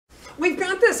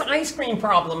this ice cream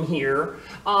problem here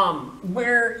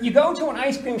where you go to an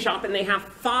ice cream shop and they have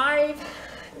 5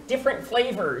 different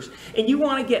flavors and you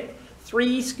want to get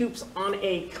 3 scoops on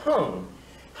a cone.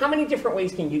 How many different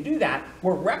ways can you do that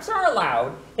where reps are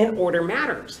allowed and order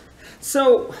matters?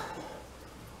 So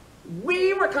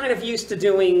we were kind of used to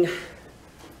doing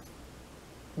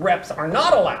reps are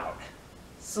not allowed.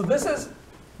 So this is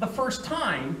the first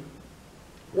time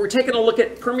we're taking a look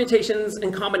at permutations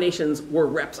and combinations where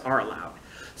reps are allowed.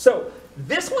 So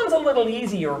this one's a little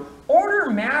easier.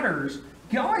 Order matters.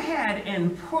 Go ahead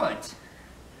and put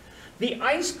the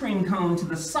ice cream cone to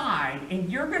the side,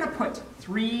 and you're going to put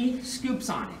 3 scoops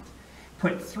on it.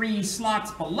 Put 3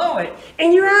 slots below it,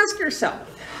 and you ask yourself,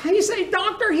 you say,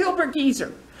 Dr. Hilbert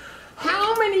Geezer,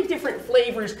 how many different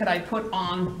flavors could I put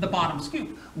on the bottom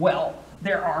scoop? Well,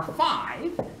 there are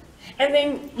 5. And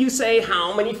then you say,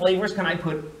 how many flavors can I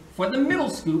put for the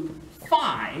middle scoop?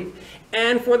 5.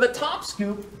 And for the top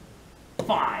scoop,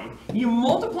 5. You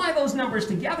multiply those numbers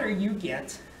together, you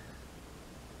get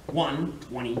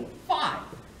 125.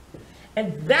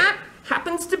 And that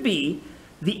happens to be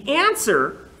the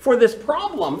answer for this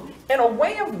problem. And a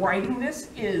way of writing this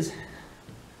is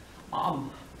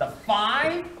the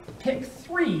 5, pick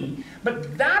 3,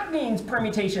 but that means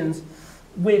permutations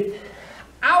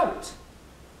without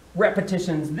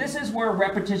repetitions. This is where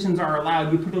repetitions are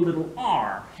allowed. You put a little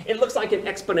r. It looks like an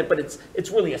exponent, but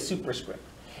it's really a superscript.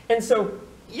 And so,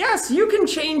 yes, you can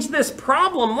change this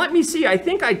problem. Let me see. I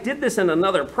think I did this in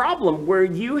another problem where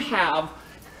you have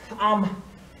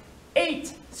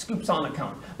 8 scoops on a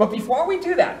cone. But before we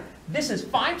do that, this is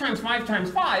 5 times 5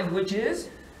 times 5, which is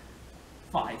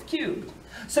 5 cubed.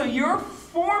 So your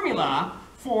formula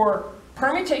for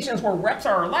permutations where reps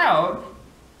are allowed,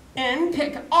 n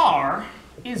pick r,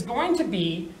 is going to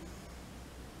be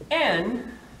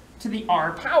n to the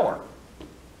r power.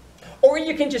 Or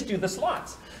you can just do the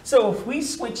slots. So if we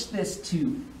switch this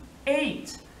to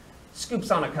 8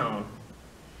 scoops on a cone,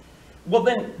 well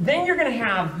then you're going to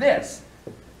have this.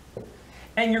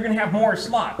 And you're going to have more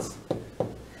slots.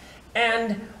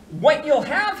 And what you'll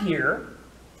have here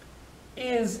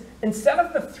is, instead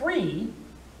of the 3,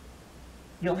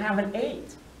 you'll have an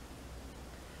 8.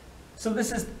 So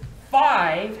this is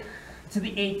 5 to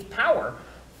the 8th power.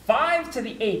 5 to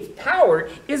the 8th power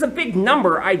is a big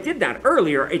number. I did that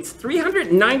earlier. It's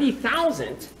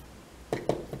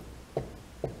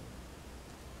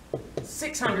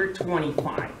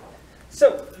 390,625.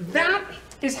 So that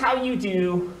is how you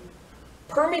do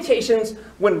permutations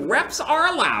when reps are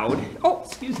allowed. Oh,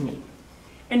 excuse me.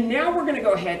 And now we're going to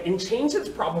go ahead and change this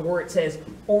problem where it says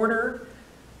order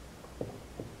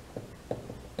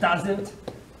doesn't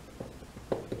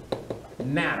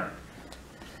matter.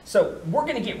 So we're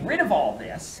going to get rid of all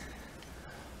this.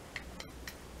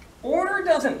 Order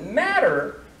doesn't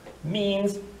matter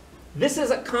means this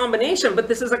is a combination, but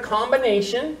this is a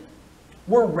combination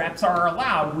where reps are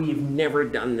allowed. We've never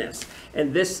done this.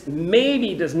 And this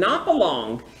maybe does not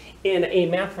belong in a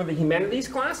Math for the Humanities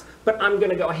class, but I'm going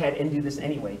to go ahead and do this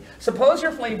anyway. Suppose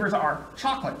your flavors are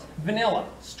chocolate, vanilla,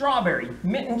 strawberry,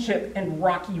 mint and chip, and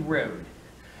rocky road.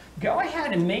 Go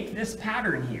ahead and make this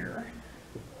pattern here.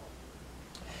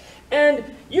 And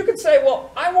you could say,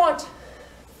 well, I want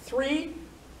 3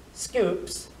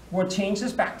 scoops. We'll change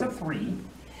this back to 3.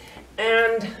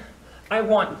 And I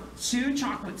want 2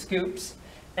 chocolate scoops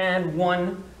and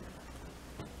 1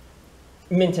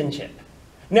 mint and chip.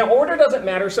 Now, order doesn't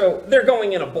matter, so they're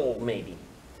going in a bowl, maybe.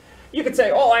 You could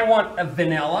say, oh, I want a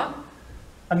vanilla,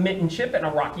 a mint and chip, and a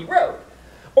rocky road.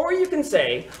 Or you can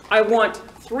say, I want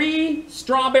 3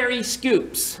 strawberry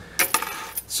scoops.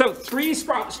 So 3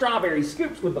 strawberry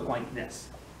scoops would look like this.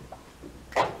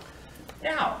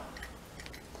 Now,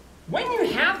 when you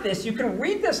have this, you can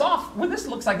read this off. Well, this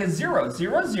looks like a 0,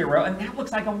 0, 0, and that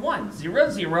looks like a 1. 0,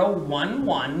 0, 1,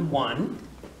 1, 1.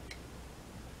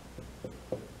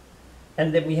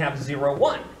 And then we have 0,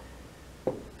 1.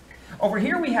 Over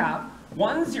here we have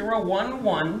 1, 0, 1,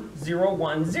 1, 0,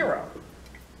 1, 0.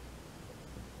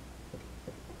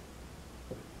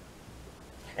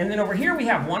 And then over here we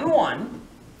have 1, 1,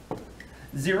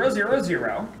 0, 0,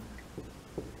 0.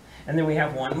 And then we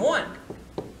have 1, 1.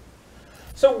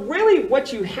 So really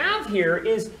what you have here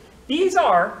is these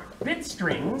are bit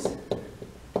strings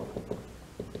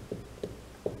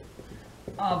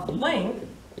of length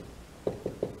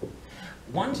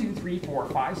 1, 2, 3, 4,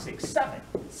 5, 6, 7.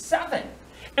 7.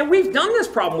 And we've done this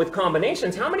problem with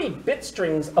combinations. How many bit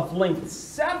strings of length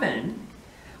 7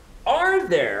 are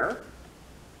there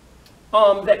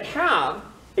that have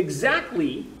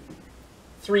exactly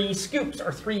 3 scoops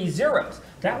or 3 zeros?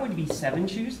 That would be 7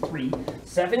 choose 3.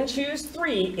 7 choose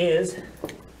 3 is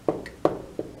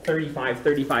 35,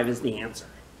 35 is the answer.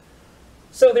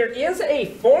 So there is a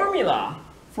formula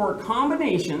for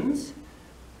combinations,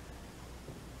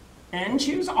 N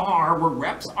choose R, where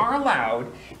reps are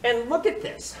allowed. And look at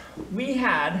this. We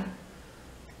had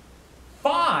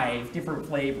 5 different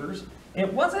flavors.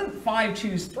 It wasn't 5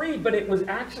 choose 3, but it was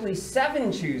actually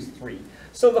 7 choose 3.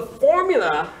 So the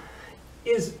formula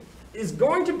is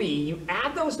going to be, you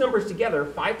add those numbers together,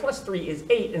 5 plus 3 is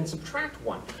 8, and subtract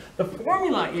 1. The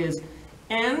formula is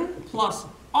N plus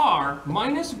R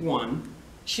minus 1,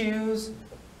 choose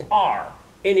R.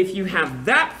 And if you have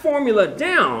that formula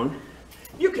down,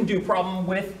 you can do a problem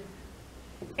with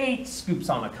 8 scoops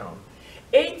on the cone.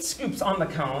 8 scoops on the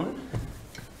cone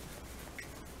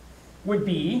would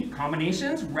be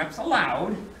combinations, reps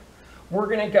allowed. We're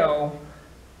going to go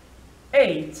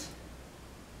 8.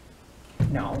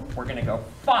 No, we're going to go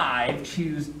 5,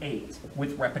 choose 8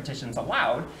 with repetitions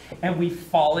allowed. And we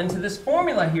fall into this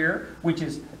formula here, which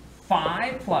is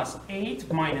 5 plus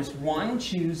 8 minus 1,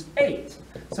 choose 8.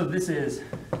 So this is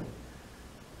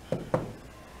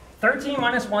 13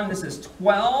 minus 1, this is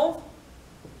 12.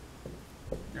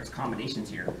 There's combinations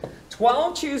here.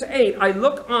 12, choose 8. I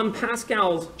look on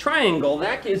Pascal's triangle.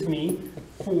 That gives me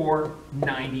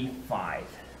 495.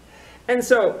 And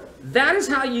so that is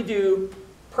how you do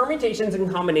permutations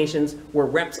and combinations where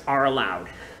reps are allowed.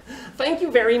 Thank you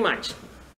very much.